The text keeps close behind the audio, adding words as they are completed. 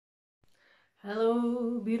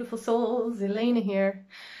Hello, beautiful souls. Elena here.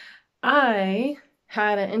 I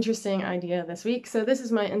had an interesting idea this week, so this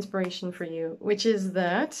is my inspiration for you, which is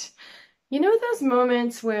that, those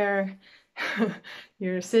moments where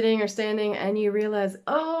you're sitting or standing and you realize,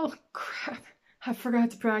 oh crap, I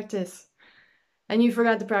forgot to practice. And you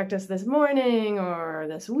forgot to practice this morning or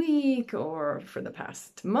this week or for the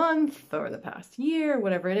past month or the past year,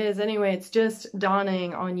 whatever it is. Anyway, it's just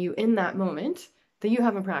dawning on you in that moment that you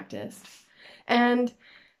haven't practiced. And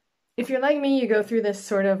if you're like me, you go through this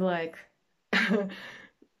sort of like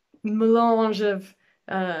melange of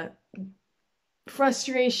uh,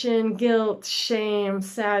 frustration, guilt, shame,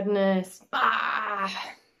 sadness.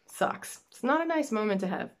 Sucks. It's not a nice moment to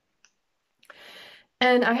have.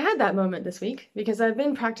 And I had that moment this week because I've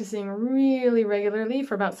been practicing really regularly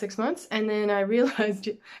for about 6 months. And then I realized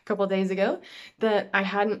a couple days ago that I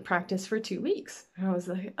hadn't practiced for 2 weeks. And I was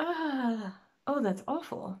like, oh, that's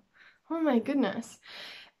awful. Oh my goodness.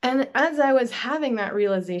 And as I was having that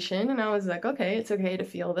realization, and I was like, okay, it's okay to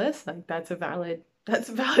feel this. Like that's a valid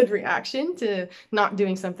reaction to not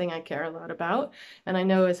doing something I care a lot about and I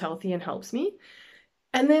know is healthy and helps me.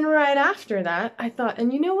 And then right after that, I thought,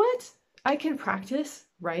 and you know what? I can practice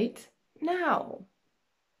right now.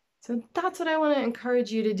 So that's what I want to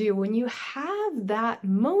encourage you to do when you have that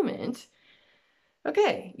moment.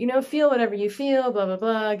 Okay, feel whatever you feel, blah, blah,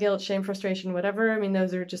 blah, guilt, shame, frustration, whatever. I mean,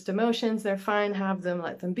 those are just emotions. They're fine. Have them,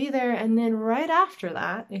 let them be there. And then right after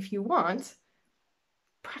that, if you want,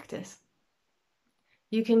 practice.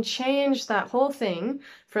 You can change that whole thing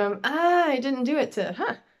from, I didn't do it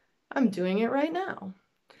to, I'm doing it right now.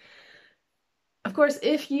 Of course,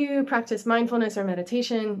 if you practice mindfulness or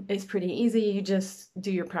meditation, it's pretty easy. You just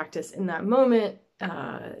do your practice in that moment,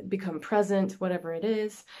 become present, whatever it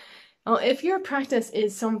is. Well, if your practice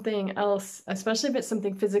is something else, especially if it's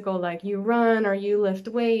something physical, like you run or you lift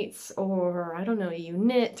weights, or I don't know, you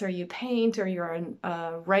knit or you paint or you're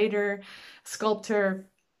a writer, sculptor,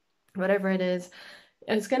 whatever it is,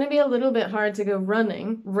 it's going to be a little bit hard to go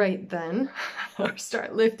running right then or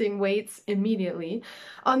start lifting weights immediately.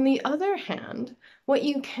 On the other hand, what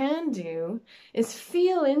you can do is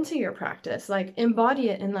feel into your practice, like embody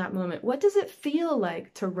it in that moment. What does it feel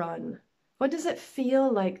like to run? What does it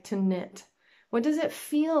feel like to knit? What does it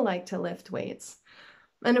feel like to lift weights?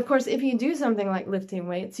 And of course, if you do something like lifting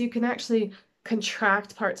weights, you can actually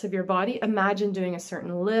contract parts of your body. Imagine doing a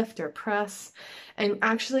certain lift or press and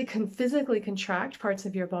actually can physically contract parts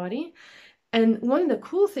of your body. And one of the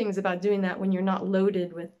cool things about doing that when you're not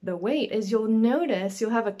loaded with the weight is you'll notice you'll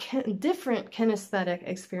have a different kinesthetic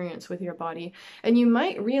experience with your body. And you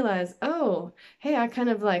might realize, oh, hey, I kind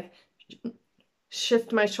of like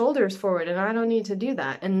shift my shoulders forward and I don't need to do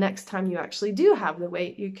that. And next time you actually do have the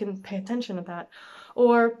weight, you can pay attention to that.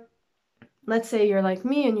 Or let's say you're like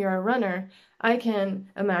me and you're a runner. I can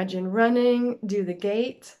imagine running, do the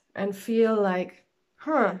gait, and feel like,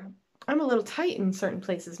 I'm a little tight in certain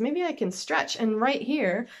places. Maybe I can stretch. And right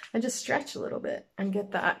here, I just stretch a little bit and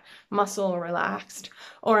get that muscle relaxed.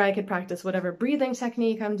 Or I could practice whatever breathing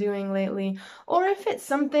technique I'm doing lately. Or if it's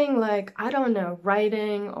something like, I don't know,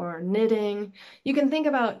 writing or knitting, you can think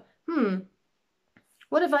about,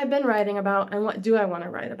 what have I been writing about and what do I want to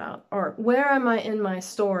write about? Or where am I in my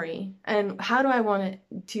story and how do I want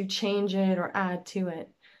it to change it or add to it?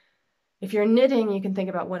 If you're knitting, you can think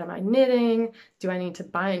about what am I knitting? Do I need to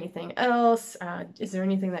buy anything else? Is there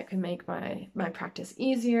anything that can make my practice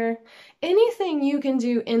easier? Anything you can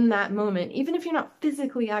do in that moment, even if you're not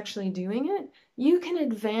physically actually doing it, you can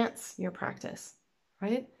advance your practice,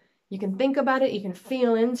 right? You can think about it, you can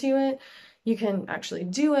feel into it, you can actually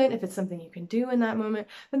do it if it's something you can do in that moment.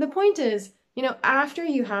 But the point is, after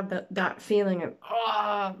you have that feeling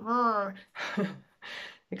of,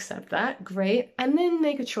 accept that, great, and then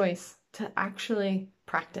make a choice to actually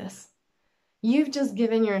practice. You've just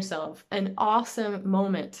given yourself an awesome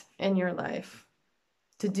moment in your life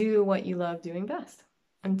to do what you love doing best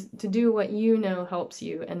and to do what you know helps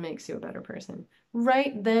you and makes you a better person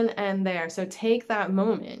right then and there. So take that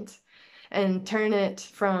moment and turn it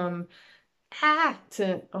from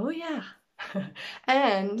to, oh yeah.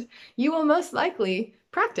 And you will most likely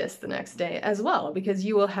practice the next day as well because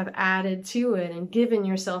you will have added to it and given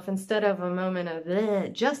yourself, instead of a moment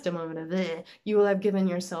of just a moment of you will have given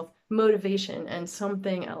yourself motivation and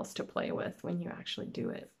something else to play with when you actually do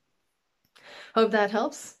it. Hope that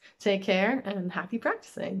helps. Take care and happy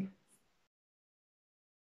practicing.